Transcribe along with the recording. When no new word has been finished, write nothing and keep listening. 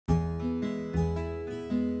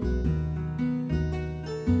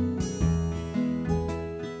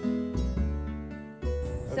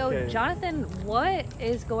So Jonathan, what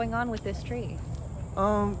is going on with this tree?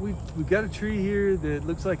 We've got a tree here that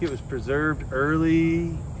looks like it was preserved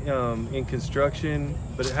early in construction,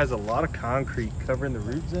 but it has a lot of concrete covering the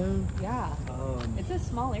root zone. Yeah, it's a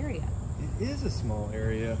small area. It is a small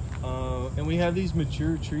area, and we have these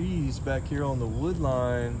mature trees back here on the wood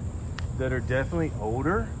line that are definitely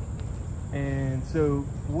older. And so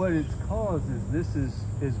what it's caused is this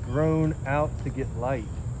is grown out to get light,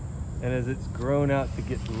 and as it's grown out to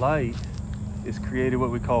get light, it's created what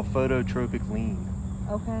we call phototropic lean.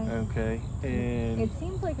 Okay. And it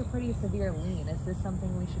seems like a pretty severe lean. Is this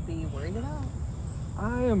something we should be worried about?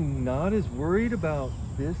 I am not as worried about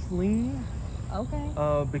this lean.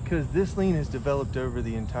 Okay. Because this lean has developed over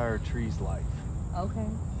the entire tree's life. Okay.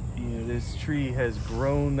 You know, this tree has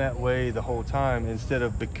grown that way the whole time instead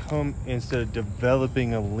of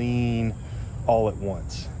developing a lean all at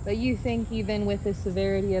once. But you think even with the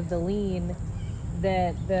severity of the lean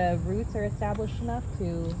that the roots are established enough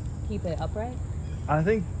to keep it upright? I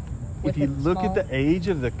think if you look at the age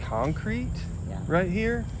of the concrete right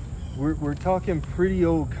here, we're talking pretty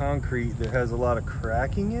old concrete that has a lot of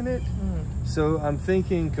cracking in it. So I'm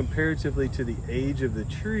thinking comparatively to the age of the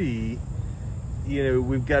tree, you know,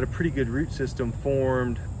 we've got a pretty good root system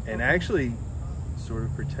formed and actually sort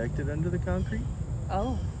of protected under the concrete.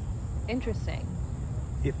 Oh, interesting.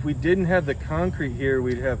 If we didn't have the concrete here,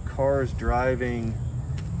 we'd have cars driving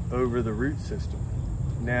over the root system.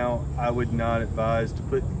 Now, I would not advise to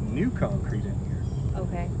put new concrete in here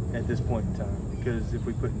at this point in time, because if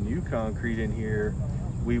we put new concrete in here,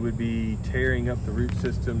 we would be tearing up the root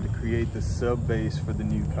system to create the sub base for the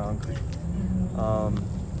new concrete.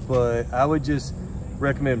 But I would just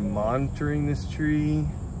recommend monitoring this tree,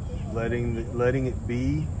 letting it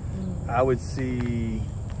be. I would see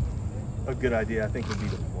a good idea, I think, would be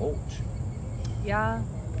to mulch. Yeah,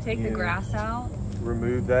 take the grass out.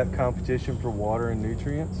 Remove that competition for water and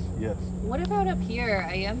nutrients. Yes. What about up here?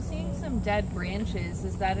 I am seeing some dead branches.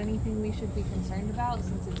 Is that anything we should be concerned about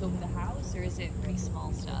since it's over the house, or is it pretty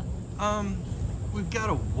small stuff? We've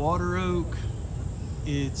got a water oak.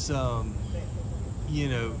 It's you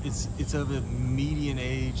know, it's of a median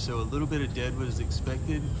age, so a little bit of deadwood is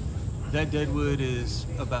expected. That deadwood is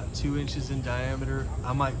about 2 inches in diameter.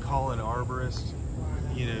 I might call an arborist,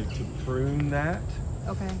 you know, to prune that.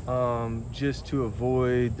 Just to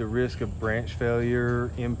avoid the risk of branch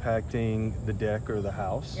failure impacting the deck or the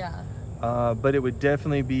house. But it would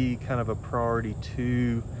definitely be kind of a priority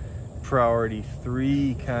 2, priority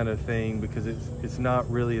 3 kind of thing, because it's not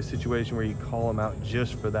really a situation where you call them out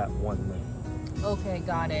just for that one limb. Okay,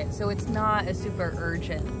 got it. So it's not a super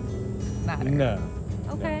urgent matter. No.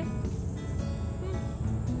 Okay. No.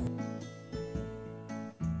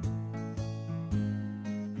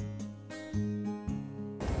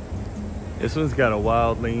 This one's got a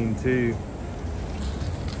wild lean too.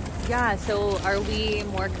 Yeah, so are we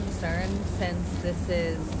more concerned since this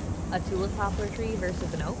is a tulip poplar tree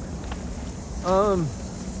versus an oak?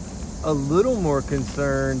 A little more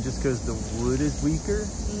concerned just because the wood is weaker.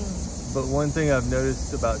 But one thing I've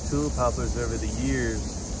noticed about tulip poplars over the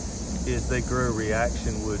years is they grow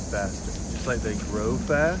reaction wood faster. Just like they grow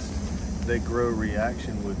fast, they grow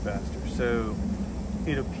reaction wood faster. So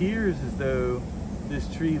it appears as though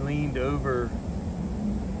this tree leaned over,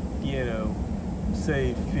 you know,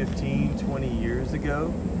 say 15, 20 years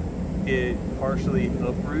ago. It partially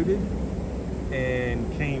uprooted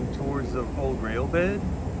and came towards the old rail bed.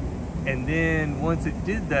 And then once it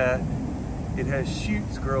did that, it has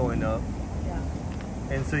shoots growing up.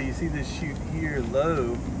 And so you see this shoot here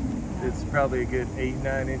low, it's probably a good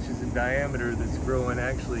 8-9 inches in diameter, that's growing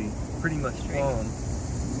actually pretty much long.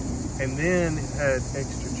 And then it had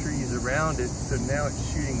extra trees around it, so now it's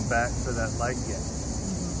shooting back for that light gap.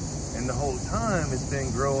 And the whole time it's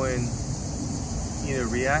been growing, you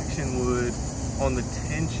know, reaction wood on the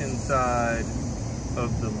tension side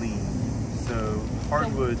of the lean. So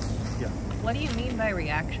hardwoods, What do you mean by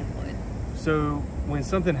reaction wood? So when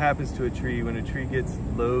something happens to a tree, when a tree gets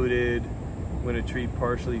loaded, when a tree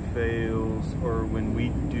partially fails, or when we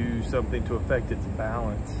do something to affect its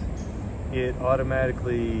balance, it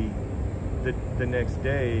automatically, the next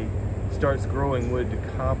day, starts growing wood to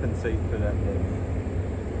compensate for that load.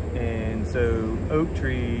 And so oak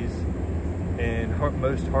trees and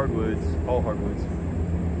most hardwoods, all hardwoods,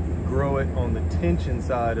 grow it on the tension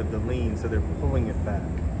side of the lean, so they're pulling it back.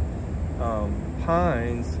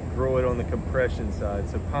 Pines grow it on the compression side,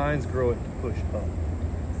 so pines grow it to push up.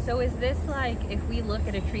 So is this like if we look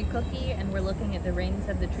at a tree cookie and we're looking at the rings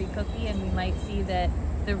of the tree cookie, and we might see that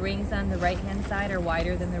the rings on the right-hand side are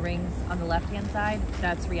wider than the rings on the left-hand side?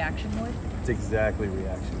 That's reaction wood? It's exactly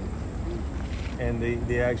reaction wood. and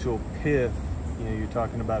the actual pith, you know, you're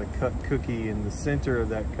talking about a cut cookie, and the center of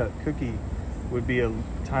that cut cookie would be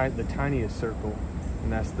the tiniest circle,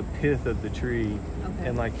 and that's the pith of the tree. Okay.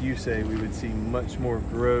 And like you say, we would see much more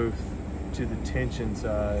growth to the tension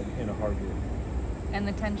side in a hardwood. And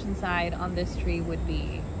the tension side on this tree would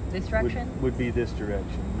be this direction? Would be this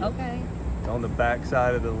direction. Yes. Okay. On the back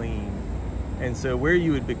side of the lean. And so where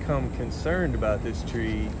you would become concerned about this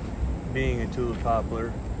tree being a tulip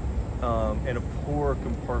poplar and a poor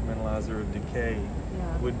compartmentalizer of decay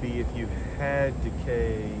would be if you had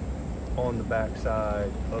decay on the back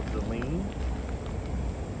side of the lean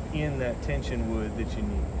in that tension wood that you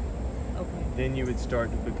need. Okay. Then you would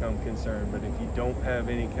start to become concerned. But if you don't have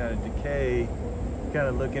any kind of decay, kind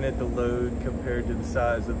of looking at the load compared to the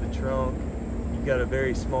size of the trunk, you've got a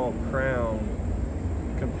very small crown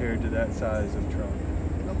compared to that size of trunk.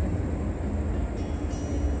 Okay.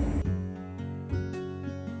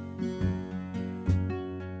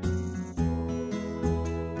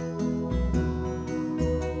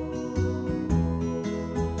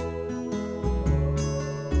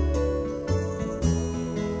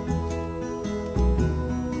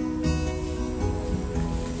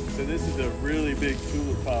 So this is a really big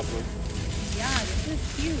tulip poplar. Yeah, this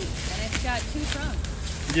is huge, and it's got 2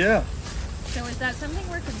 trunks. Yeah. So is that something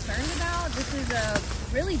we're concerned about? This is a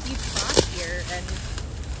really deep cross here and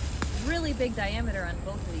really big diameter on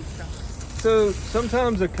both of these trunks. So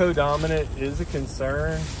sometimes a codominant is a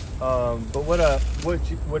concern, but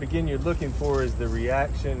what again you're looking for is the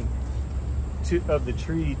reaction of the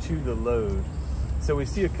tree to the load. So we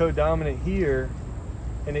see a codominant here,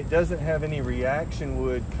 and it doesn't have any reaction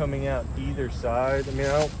wood coming out either side. I mean,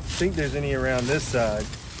 I don't think there's any around this side.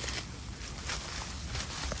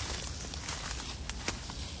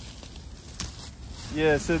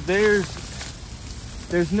 Yeah, so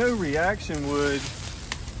there's no reaction wood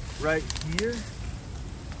right here.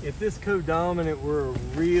 If this codominant were a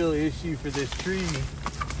real issue for this tree,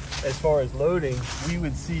 as far as loading, we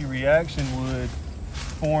would see reaction wood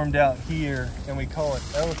formed out here, and we call it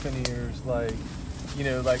elephant ears, like, you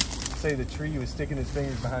know, like say the tree was sticking his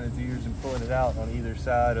fingers behind his ears and pulling it out on either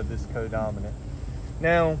side of this codominant.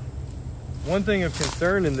 Now, one thing of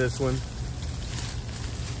concern in this one,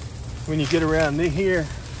 when you get around here,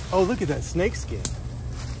 oh, look at that snake skin.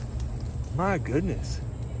 My goodness.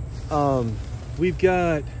 We've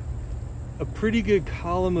got a pretty good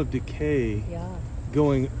column of decay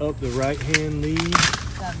going up the right-hand lead.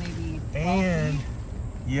 That may be and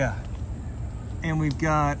yeah. And we've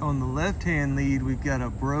got on the left-hand lead, we've got a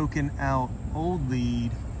broken out old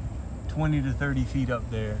lead 20 to 30 feet up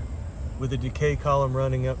there with a decay column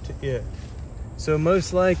running up to it. So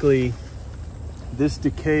most likely, this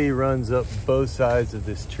decay runs up both sides of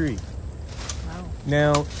this tree. Wow.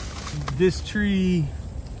 Now, this tree,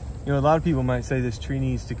 you know, a lot of people might say this tree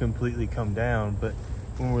needs to completely come down, but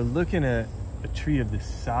when we're looking at a tree of this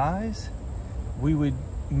size, we would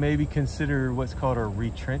maybe consider what's called a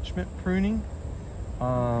retrenchment pruning,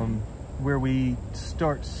 where we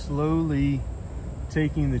start slowly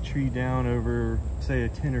taking the tree down over, say, a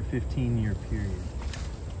 10 or 15 year period.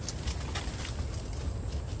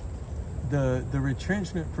 The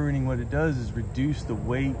retrenchment pruning, what it does is reduce the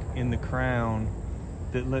weight in the crown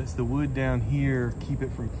that lets the wood down here keep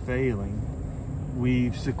it from failing.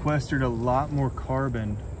 We've sequestered a lot more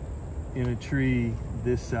carbon in a tree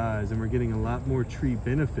this size, and we're getting a lot more tree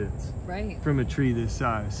benefits from a tree this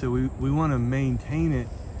size. So we want to maintain it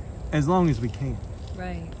as long as we can.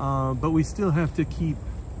 But we still have to keep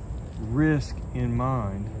risk in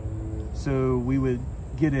mind. So we would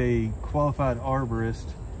get a qualified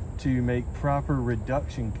arborist to make proper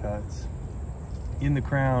reduction cuts in the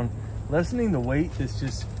crown, lessening the weight that's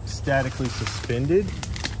just statically suspended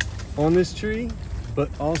on this tree, but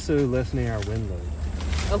also lessening our wind load.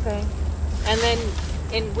 Okay. And then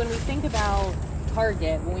when we think about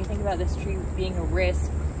target, when we think about this tree being a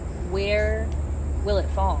risk, where will it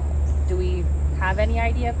fall? Do we have any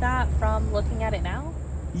idea of that from looking at it now?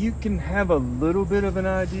 You can have a little bit of an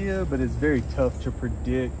idea, but it's very tough to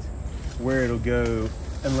predict where it'll go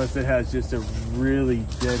unless it has just a really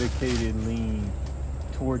dedicated lean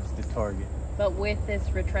towards the target. But with this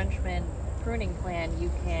retrenchment pruning plan,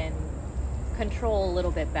 you can control a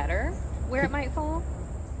little bit better where it might fall?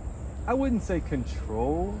 I wouldn't say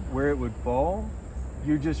control where it would fall.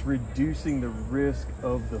 You're just reducing the risk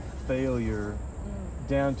of the failure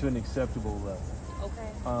down to an acceptable level.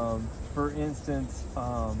 Okay. For instance,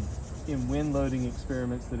 in wind loading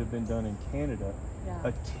experiments that have been done in Canada,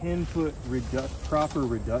 a 10-foot proper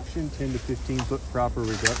reduction, 10 to 15-foot proper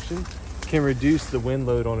reduction, can reduce the wind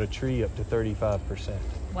load on a tree up to 35%.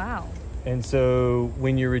 Wow. And so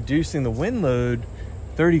when you're reducing the wind load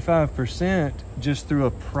 35% just through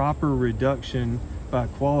a proper reduction by a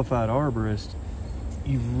qualified arborist,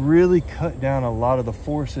 you've really cut down a lot of the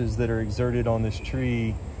forces that are exerted on this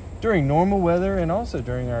tree during normal weather and also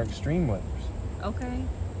during our extreme weathers. Okay.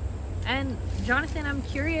 And Jonathan, I'm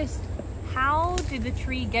curious, how did the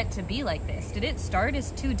tree get to be like this? Did it start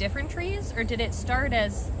as two different trees, or did it start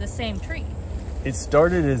as the same tree? It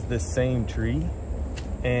started as the same tree,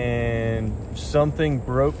 and something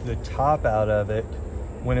broke the top out of it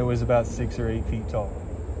when it was about 6 or 8 feet tall.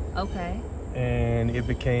 Okay. And it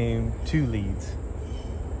became two leads.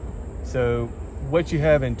 So what you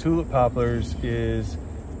have in tulip poplars is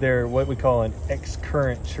they're what we call an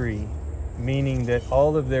excurrent tree, meaning that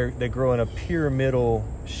all of they grow in a pyramidal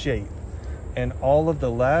shape, and all of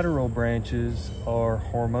the lateral branches are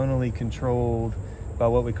hormonally controlled by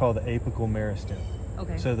what we call the apical meristem.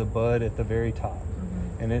 Okay. So the bud at the very top.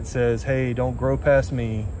 And it says, hey, don't grow past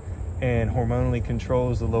me, and hormonally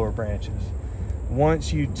controls the lower branches.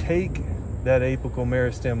 Once you take that apical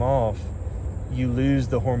meristem off, you lose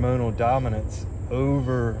the hormonal dominance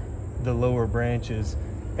over the lower branches,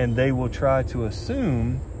 and they will try to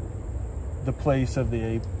assume the place of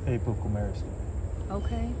the apical meristem.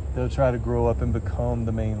 Okay. They'll try to grow up and become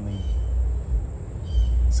the main lead.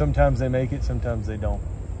 Sometimes they make it, sometimes they don't.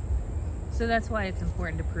 So that's why it's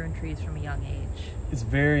important to prune trees from a young age. It's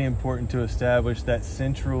very important to establish that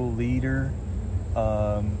central leader.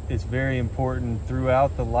 It's very important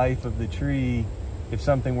throughout the life of the tree. If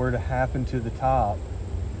something were to happen to the top,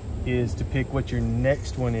 is to pick what your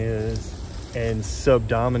next one is and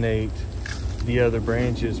subdominate the other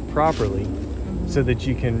branches properly, so that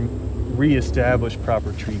you can reestablish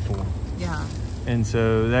proper tree form. Yeah. And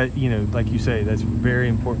so that, you know, like you say, that's a very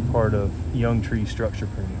important part of young tree structure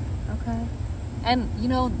pruning. Okay. And you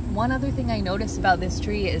know, one other thing I noticed about this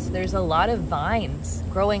tree is there's a lot of vines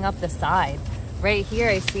growing up the side. Right here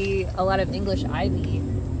I see a lot of English ivy.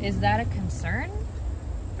 Is that a concern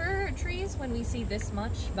for trees when we see this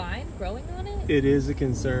much vine growing on it? It is a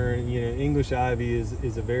concern. You know, English ivy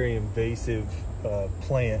is a very invasive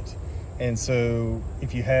plant. And so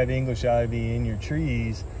if you have English ivy in your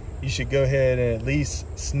trees, you should go ahead and at least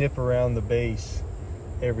snip around the base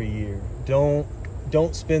every year.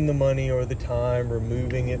 Don't spend the money or the time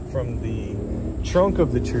removing it from the trunk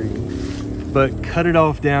of the tree, but cut it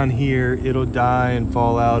off down here. It'll die and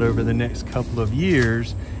fall out over the next couple of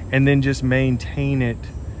years, and then just maintain it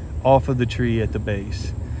off of the tree at the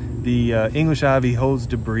base. The English ivy holds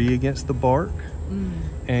debris against the bark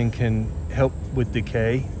and can help with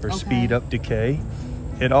decay or speed up decay.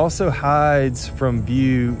 It also hides from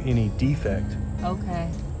view any defect. Okay.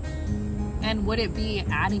 And would it be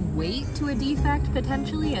adding weight to a defect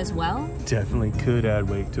potentially as well? Definitely could add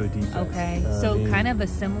weight to a defect. Okay, so kind of a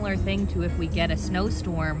similar thing to if we get a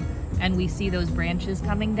snowstorm and we see those branches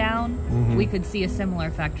coming down, we could see a similar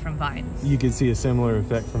effect from vines. You could see a similar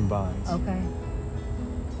effect from vines. Okay.